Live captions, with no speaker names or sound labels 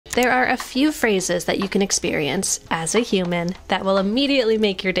There are a few phrases that you can experience as a human that will immediately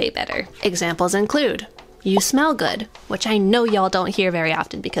make your day better. Examples include, "You smell good," which I know y'all don't hear very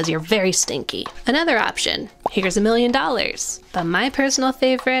often because you're very stinky. Another option, "Here's $1 million." But my personal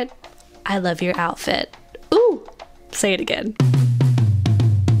favorite, "I love your outfit." Ooh, say it again.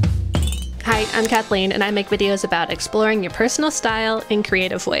 Hi, I'm Kathleen, and I make videos about exploring your personal style in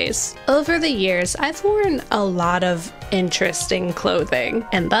creative ways. Over the years, I've worn a lot of interesting clothing,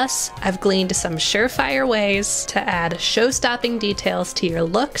 and thus I've gleaned some surefire ways to add show-stopping details to your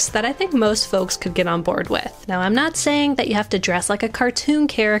looks that I think most folks could get on board with. Now, I'm not saying that you have to dress like a cartoon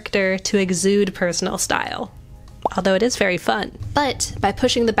character to exude personal style, although it is very fun. But by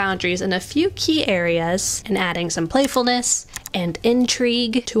pushing the boundaries in a few key areas and adding some playfulness and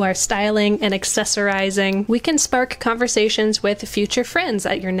intrigue to our styling and accessorizing, we can spark conversations with future friends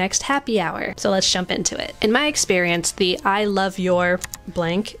at your next happy hour. So let's jump into it. In my experience, the "I love your"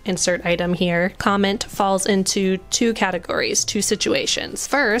 blank, insert item here, comment falls into two categories, two situations.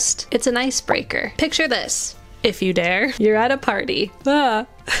 First, it's an icebreaker. Picture this. If you dare, you're at a party.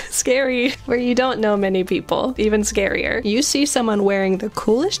 Scary. Where you don't know many people. Even scarier. You see someone wearing the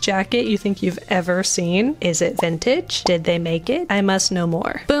coolest jacket you think you've ever seen. Is it vintage? Did they make it? I must know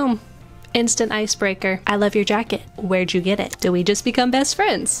more. Boom. Instant icebreaker. "I love your jacket. Where'd you get it? Do we just become best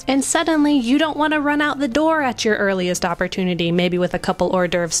friends?" And suddenly you don't want to run out the door at your earliest opportunity, maybe with a couple hors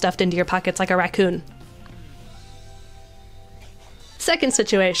d'oeuvres stuffed into your pockets like a raccoon. Second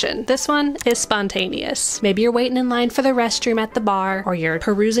situation. This one is spontaneous. Maybe you're waiting in line for the restroom at the bar, or you're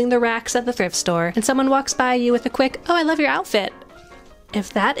perusing the racks at the thrift store, and someone walks by you with a quick, "Oh, I love your outfit."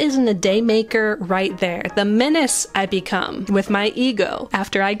 If that isn't a day maker right there, the menace I become with my ego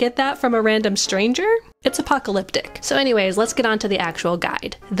after I get that from a random stranger, it's apocalyptic. So anyways, let's get on to the actual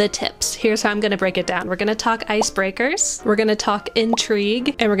guide. The tips. Here's how I'm gonna break it down. We're gonna talk icebreakers, we're gonna talk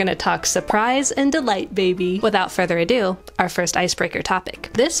intrigue, and we're gonna talk surprise and delight, baby. Without further ado, our first icebreaker topic.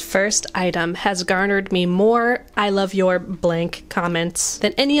 This first item has garnered me more "I love your" blank comments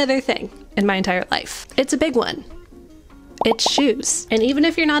than any other thing in my entire life. It's a big one. It's shoes. And even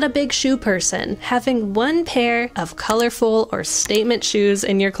if you're not a big shoe person, having one pair of colorful or statement shoes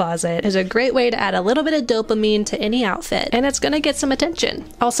in your closet is a great way to add a little bit of dopamine to any outfit, and it's gonna get some attention.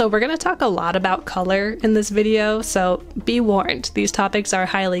 Also, we're gonna talk a lot about color in this video, so be warned, these topics are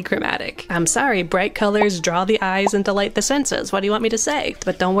highly chromatic. I'm sorry, bright colors draw the eyes and delight the senses. What do you want me to say?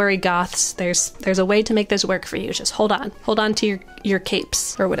 But don't worry, goths, there's a way to make this work for you. Just hold on. Hold on to your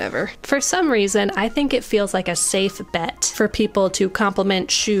capes or whatever. For some reason, I think it feels like a safe bet for people to compliment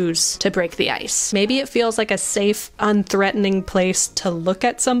shoes to break the ice. Maybe it feels like a safe, unthreatening place to look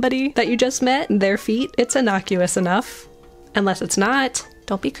at somebody that you just met, their feet. It's innocuous enough. Unless it's not.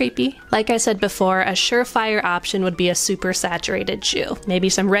 Don't be creepy. Like I said before, a surefire option would be a super saturated shoe. Maybe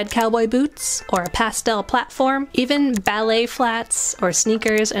some red cowboy boots, or a pastel platform. Even ballet flats or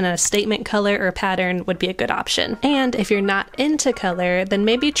sneakers in a statement color or pattern would be a good option. And if you're not into color, then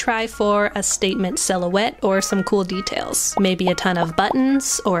maybe try for a statement silhouette or some cool details. Maybe a ton of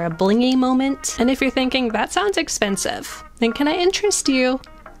buttons or a blingy moment. And if you're thinking, that sounds expensive, then can I interest you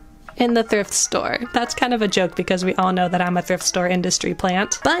in the thrift store? That's kind of a joke because we all know that I'm a thrift store industry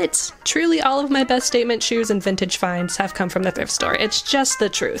plant, but truly all of my best statement shoes and vintage finds have come from the thrift store. It's just the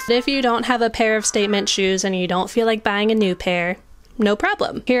truth. If you don't have a pair of statement shoes and you don't feel like buying a new pair, no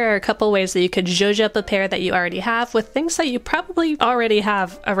problem. Here are a couple ways that you could zhuzh up a pair that you already have with things that you probably already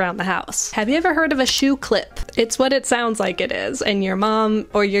have around the house. Have you ever heard of a shoe clip? It's what it sounds like it is, and your mom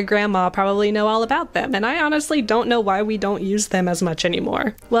or your grandma probably know all about them, and I honestly don't know why we don't use them as much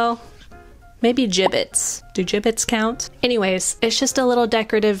anymore. Well, maybe gibbets. Do gibbets count? Anyways, it's just a little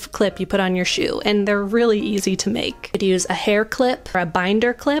decorative clip you put on your shoe, and they're really easy to make. You could use a hair clip or a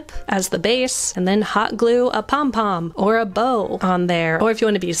binder clip as the base, and then hot glue a pom-pom or a bow on there. Or if you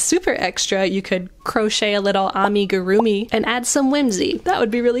want to be super extra, you could crochet a little amigurumi and add some whimsy. That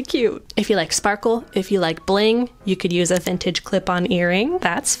would be really cute. If you like sparkle, if you like bling, you could use a vintage clip-on earring.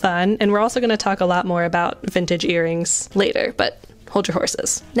 That's fun. And we're also going to talk a lot more about vintage earrings later, but hold your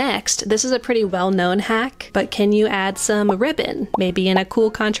horses. Next, this is a pretty well-known hack, but can you add some ribbon? Maybe in a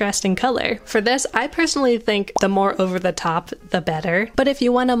cool contrasting color. For this, I personally think the more over the top, the better. But if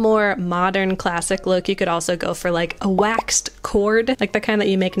you want a more modern classic look, you could also go for like a waxed cord, like the kind that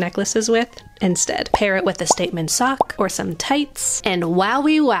you make necklaces with, instead. Pair it with a statement sock or some tights, and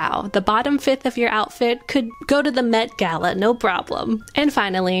wowie wow, the bottom fifth of your outfit could go to the Met Gala, no problem. And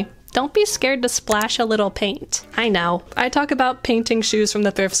finally, Don't be scared to splash a little paint. I know, I talk about painting shoes from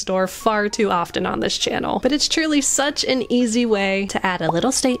the thrift store far too often on this channel, but it's truly such an easy way to add a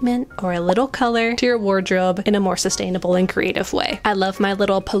little statement or a little color to your wardrobe in a more sustainable and creative way. I love my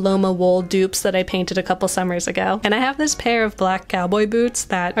little Paloma wool dupes that I painted a couple summers ago, and I have this pair of black cowboy boots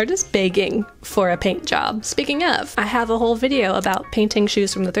that are just begging for a paint job. Speaking of, I have a whole video about painting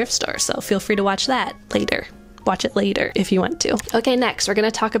shoes from the thrift store, so feel free to watch that later. Watch it later if you want to. Okay, next we're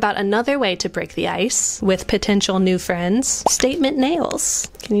gonna talk about another way to break the ice with potential new friends. Statement nails.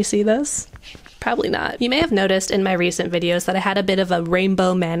 Can you see those? Probably not. You may have noticed in my recent videos that I had a bit of a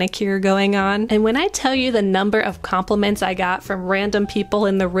rainbow manicure going on, and when I tell you the number of compliments I got from random people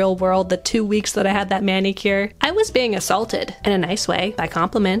in the real world the 2 weeks that I had that manicure, I was being assaulted in a nice way by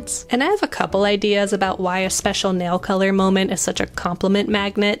compliments. And I have a couple ideas about why a special nail color moment is such a compliment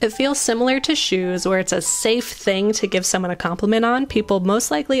magnet. It feels similar to shoes, where it's a safe thing to give someone a compliment on. People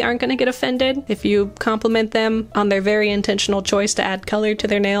most likely aren't going to get offended if you compliment them on their very intentional choice to add color to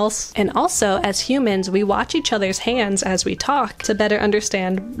their nails. And also, as humans, we watch each other's hands as we talk to better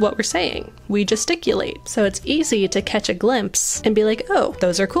understand what we're saying. We gesticulate, so it's easy to catch a glimpse and be like, oh,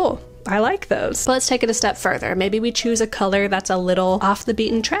 those are cool. I like those. But let's take it a step further. Maybe we choose a color that's a little off the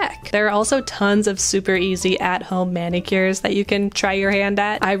beaten track. There are also tons of super easy at-home manicures that you can try your hand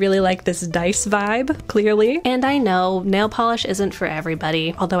at. I really like this dice vibe, clearly. And I know nail polish isn't for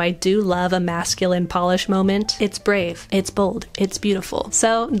everybody, although I do love a masculine polish moment. It's brave, it's bold, it's beautiful.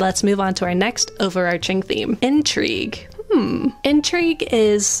 So let's move on to our next overarching theme. Intrigue. Intrigue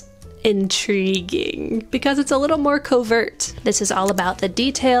is intriguing because it's a little more covert. This is all about the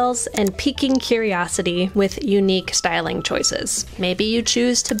details and piquing curiosity with unique styling choices. Maybe you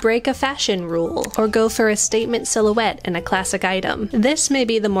choose to break a fashion rule or go for a statement silhouette in a classic item. This may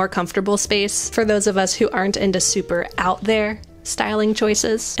be the more comfortable space for those of us who aren't into super out there styling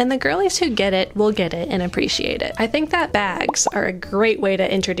choices, and the girlies who get it will get it and appreciate it. I think that bags are a great way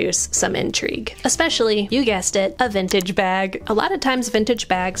to introduce some intrigue, especially, you guessed it, a vintage bag. A lot of times vintage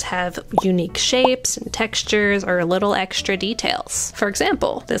bags have unique shapes and textures or little extra details. For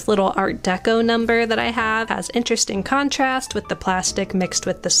example, this little Art Deco number that I have has interesting contrast with the plastic mixed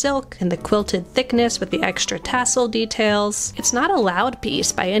with the silk and the quilted thickness with the extra tassel details. It's not a loud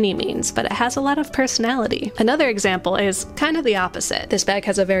piece by any means, but it has a lot of personality. Another example is kind of the opposite. This bag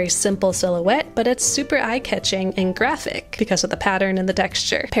has a very simple silhouette, but it's super eye-catching and graphic because of the pattern and the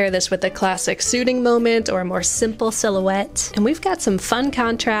texture. Pair this with a classic suiting moment or a more simple silhouette, and we've got some fun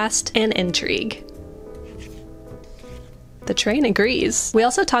contrast and intrigue. The train agrees. We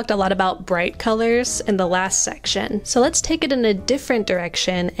also talked a lot about bright colors in the last section, so let's take it in a different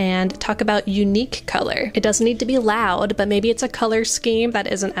direction and talk about unique color. It doesn't need to be loud, but maybe it's a color scheme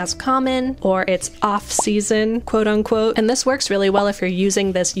that isn't as common, or it's off-season, quote unquote, and this works really well if you're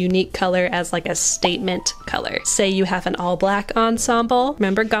using this unique color as like a statement color. Say you have an all-black ensemble,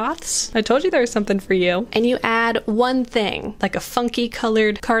 remember goths? I told you there was something for you. And you add one thing, like a funky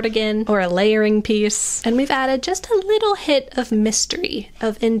colored cardigan or a layering piece, and we've added just a little hit of mystery,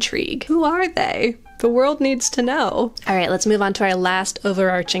 of intrigue. Who are they? The world needs to know. All right, let's move on to our last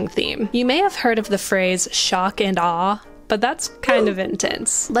overarching theme. You may have heard of the phrase shock and awe, but that's kind of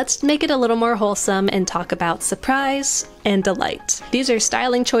intense. Let's make it a little more wholesome and talk about surprise and delight. These are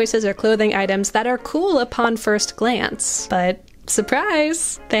styling choices or clothing items that are cool upon first glance, but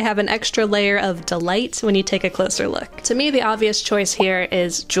surprise! They have an extra layer of delight when you take a closer look. To me, the obvious choice here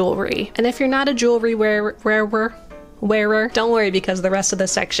is jewelry. And if you're not a jewelry wearer, don't worry because the rest of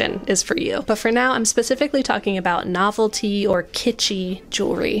this section is for you. But for now, I'm specifically talking about novelty or kitschy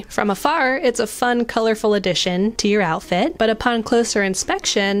jewelry. From afar, it's a fun, colorful addition to your outfit, but upon closer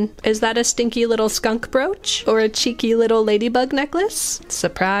inspection, is that a stinky little skunk brooch or a cheeky little ladybug necklace?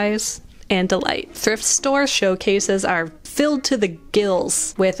 Surprise and delight. Thrift store showcases are filled to the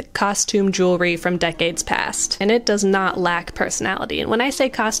gills with costume jewelry from decades past, and it does not lack personality. And when I say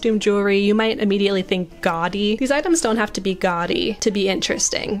costume jewelry, you might immediately think gaudy. These items don't have to be gaudy to be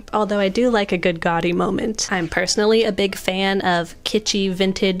interesting, although I do like a good gaudy moment. I'm personally a big fan of kitschy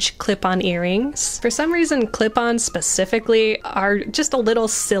vintage clip-on earrings. For some reason, clip-ons specifically are just a little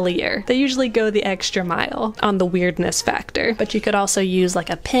sillier. They usually go the extra mile on the weirdness factor, but you could also use like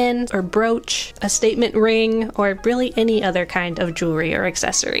a pin or brooch, a statement ring, or really any other kind of jewelry or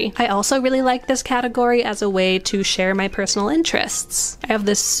accessory. I also really like this category as a way to share my personal interests. I have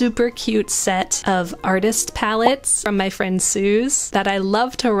this super cute set of artist palettes from my friend Sue's that I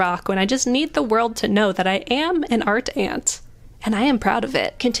love to rock when I just need the world to know that I am an art aunt. and I am proud of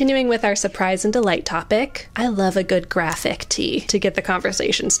it. Continuing with our surprise and delight topic, I love a good graphic tee to get the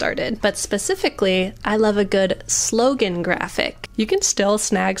conversation started, but specifically, I love a good slogan graphic. You can still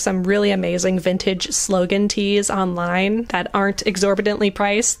snag some really amazing vintage slogan tees online that aren't exorbitantly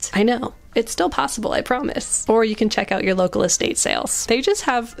priced. I know. It's still possible, I promise. Or you can check out your local estate sales. They just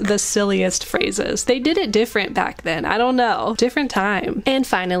have the silliest phrases. They did it different back then. I don't know. Different time. And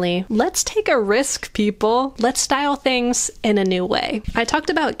finally, let's take a risk, people. Let's style things in a new way. I talked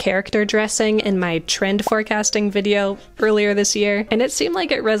about character dressing in my trend forecasting video earlier this year, and it seemed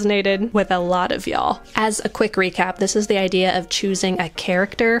like it resonated with a lot of y'all. As a quick recap, this is the idea of choosing a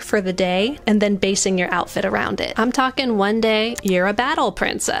character for the day and then basing your outfit around it. I'm talking one day, you're a battle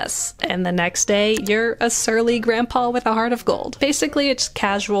princess, and the next day, you're a surly grandpa with a heart of gold. Basically, it's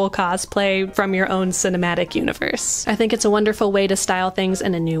casual cosplay from your own cinematic universe. I think it's a wonderful way to style things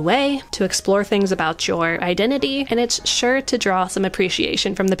in a new way, to explore things about your identity, and it's sure to draw some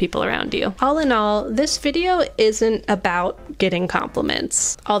appreciation from the people around you. All in all, this video isn't about getting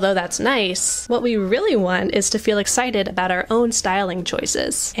compliments. Although that's nice, what we really want is to feel excited about our own styling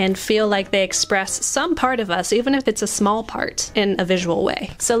choices and feel like they express some part of us, even if it's a small part, in a visual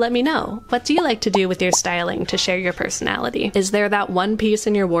way. So let me know. What do you like to do with your styling to share your personality? Is there that one piece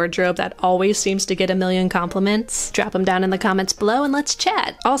in your wardrobe that always seems to get a million compliments? Drop them down in the comments below and let's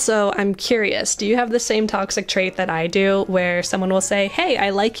chat. Also, I'm curious, do you have the same toxic trait that I do, where someone will say, hey,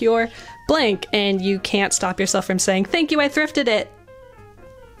 I like your blank, and you can't stop yourself from saying, thank you, I thrifted it?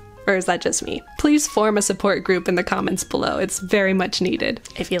 Or is that just me? Please form a support group in the comments below. It's very much needed.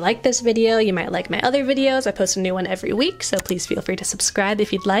 If you like this video, you might like my other videos. I post a new one every week, so please feel free to subscribe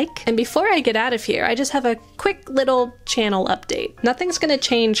if you'd like. And before I get out of here, I just have a quick little channel update. Nothing's gonna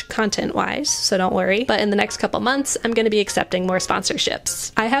change content-wise, so don't worry. But in the next couple months, I'm gonna be accepting more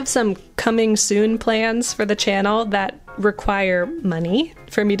sponsorships. I have some coming soon plans for the channel that require money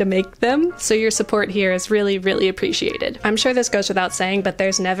for me to make them, so your support here is really, really appreciated. I'm sure this goes without saying, but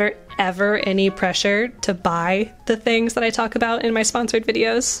there's never ever any pressure to buy the things that I talk about in my sponsored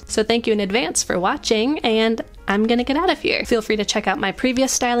videos. So thank you in advance for watching, and I'm gonna get out of here. Feel free to check out my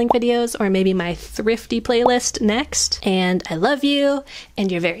previous styling videos or maybe my thrifty playlist next. And I love you,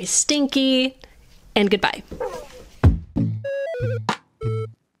 and you're very stinky, and goodbye.